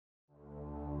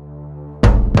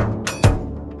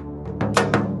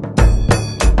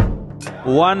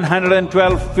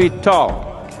112 feet tall.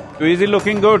 Is he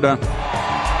looking good, huh?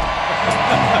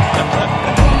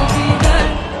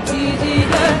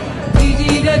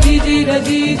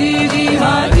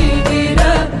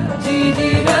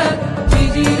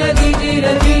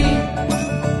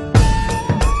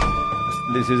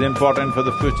 This is important for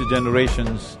the future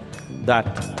generations, that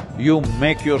you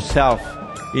make yourself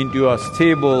into a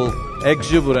stable,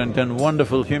 exuberant and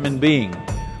wonderful human being.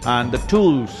 And the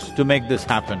tools to make this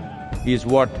happen is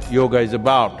what yoga is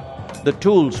about. The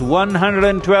tools,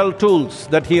 112 tools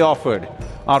that he offered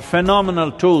are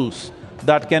phenomenal tools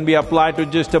that can be applied to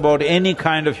just about any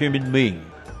kind of human being.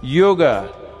 Yoga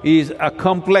is a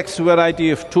complex variety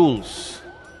of tools.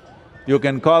 You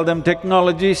can call them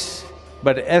technologies,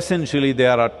 but essentially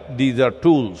these are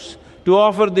tools. To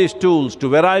offer these tools to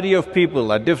variety of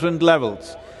people at different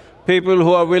levels, people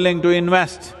who are willing to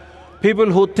invest,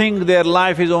 people who think their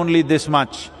life is only this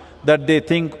much, that they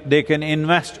think they can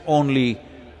invest only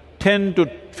 10 to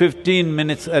 15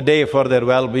 minutes a day for their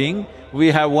well-being, we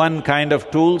have one kind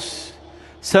of tools.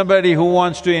 Somebody who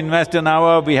wants to invest an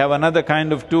hour, we have another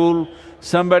kind of tool.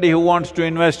 Somebody who wants to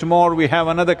invest more, we have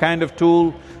another kind of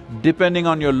tool. Depending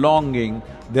on your longing,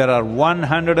 there are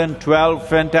 112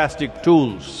 fantastic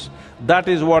tools. That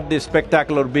is what this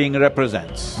spectacular being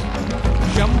represents.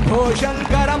 Shambho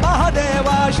Shankara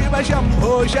Mahadeva, Shiva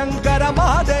Shambho Shankara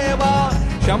Mahadeva,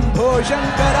 Shambho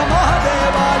Shankara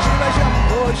Mahadeva, Shiva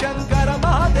Shambho Shankara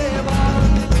Mahadeva.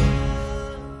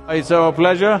 It's our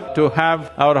pleasure to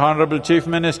have our Honorable Chief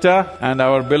Minister and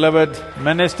our beloved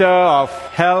Minister of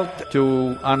Health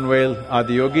to unveil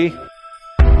Adiyogi.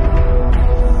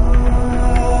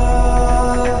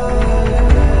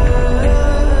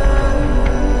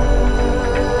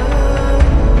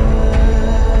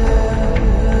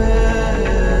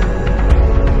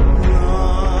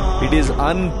 It is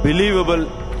unbelievable,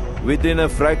 within a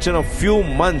fraction of few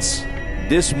months,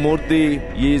 this Murti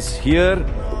is here.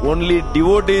 Only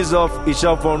devotees of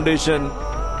Isha Foundation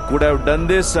could have done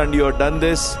this, and you have done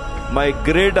this. My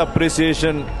great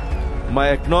appreciation, my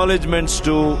acknowledgements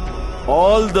to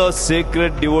all the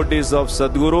sacred devotees of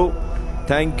Sadhguru.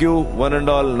 Thank you, one and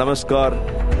all. Namaskar.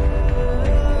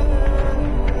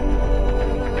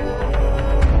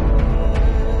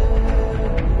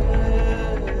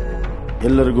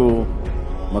 ಎಲ್ಲರಿಗೂ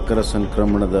ಮಕರ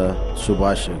ಸಂಕ್ರಮಣದ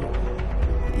ಶುಭಾಶಯಗಳು.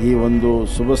 ಈ ಒಂದು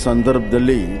ಶುಭ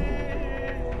ಸಂದರ್ಭದಲ್ಲಿ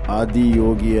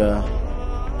ಆದಿಯೋಗಿಯ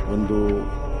ಒಂದು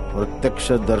ಪ್ರತ್ಯಕ್ಷ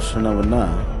ದರ್ಶನವನ್ನು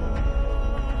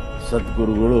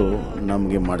ಸದ್ಗುರುಗಳು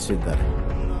ನಮಗೆ ಮಾಡಿಸಿದ್ದಾರೆ.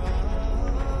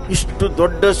 ಇಷ್ಟು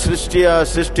ದೊಡ್ಡ ಸೃಷ್ಟಿಯ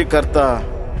ಸೃಷ್ಟಿಕರ್ತ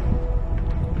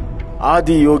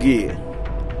ಆದಿಯೋಗಿ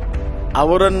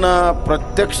ಅವರನ್ನು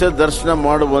ಪ್ರತ್ಯಕ್ಷ ದರ್ಶನ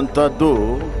ಮಾಡುವಂಥದ್ದು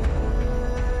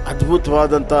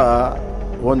ಅದ್ಭುತವಾದಂಥ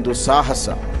ಒಂದು ಸಾಹಸ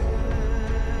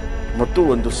ಮತ್ತು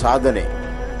ಒಂದು ಸಾಧನೆ.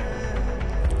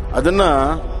 ಅದನ್ನು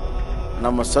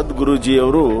ನಮ್ಮ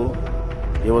ಸದ್ಗುರುಜಿಯವರು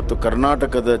ಇವತ್ತು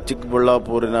ಕರ್ನಾಟಕದ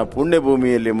ಚಿಕ್ಕಬಳ್ಳಾಪುರಿನ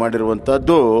ಪುಣ್ಯಭೂಮಿಯಲ್ಲಿ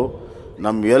ಮಾಡಿರುವಂಥದ್ದು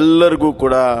ನಮ್ಮೆಲ್ಲರಿಗೂ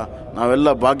ಕೂಡ ನಾವೆಲ್ಲ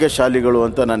ಭಾಗ್ಯಶಾಲಿಗಳು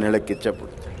ಅಂತ ನಾನು ಹೇಳಕ್ಕೆ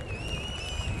ಇಚ್ಛೆಪಡ್ತೀನಿ.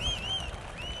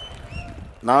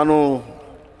 ನಾನು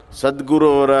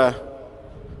ಸದ್ಗುರು ಅವರ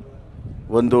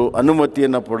ಒಂದು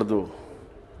ಅನುಮತಿಯನ್ನು ಪಡೆದು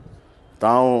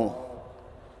ತಾವು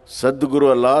ಸದ್ಗುರು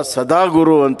ಅಲ್ಲ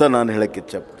ಸದಾಗುರು ಅಂತ ನಾನು ಹೇಳಕ್ಕೆ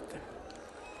ಇಚ್ಛೆಪಡ್ತೇನೆ.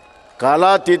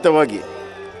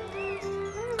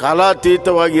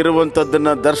 ಕಾಲಾತೀತವಾಗಿ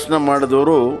ಇರುವಂಥದ್ದನ್ನು ದರ್ಶನ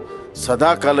ಮಾಡಿದವರು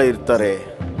ಸದಾಕಾಲ ಇರ್ತಾರೆ.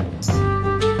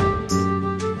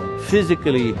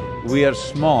 Physically, we are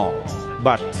small,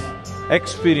 but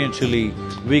experientially,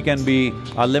 we can be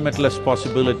a limitless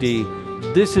possibility.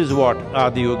 This is what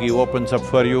Adiyogi opens up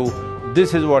for you. This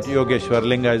is what Yogeshwar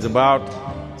Linga is about.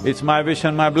 It's my wish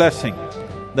and my blessing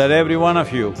that every one of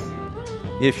you,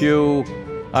 if you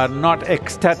are not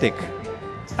ecstatic,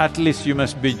 at least you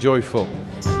must be joyful.